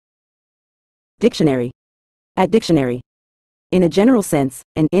Dictionary. At dictionary. In a general sense,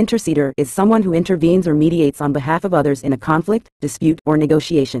 an interceder is someone who intervenes or mediates on behalf of others in a conflict, dispute, or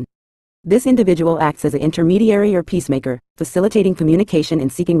negotiation. This individual acts as an intermediary or peacemaker, facilitating communication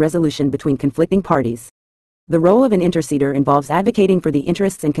and seeking resolution between conflicting parties. The role of an interceder involves advocating for the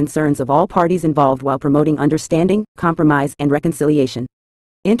interests and concerns of all parties involved while promoting understanding, compromise, and reconciliation.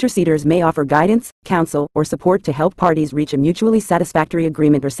 Interceders may offer guidance, counsel, or support to help parties reach a mutually satisfactory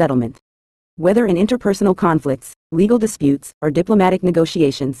agreement or settlement. Whether in interpersonal conflicts, legal disputes, or diplomatic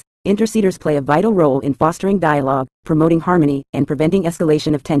negotiations, interceders play a vital role in fostering dialogue, promoting harmony, and preventing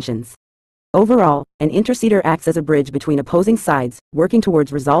escalation of tensions. Overall, an interceder acts as a bridge between opposing sides, working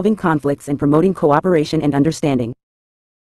towards resolving conflicts and promoting cooperation and understanding.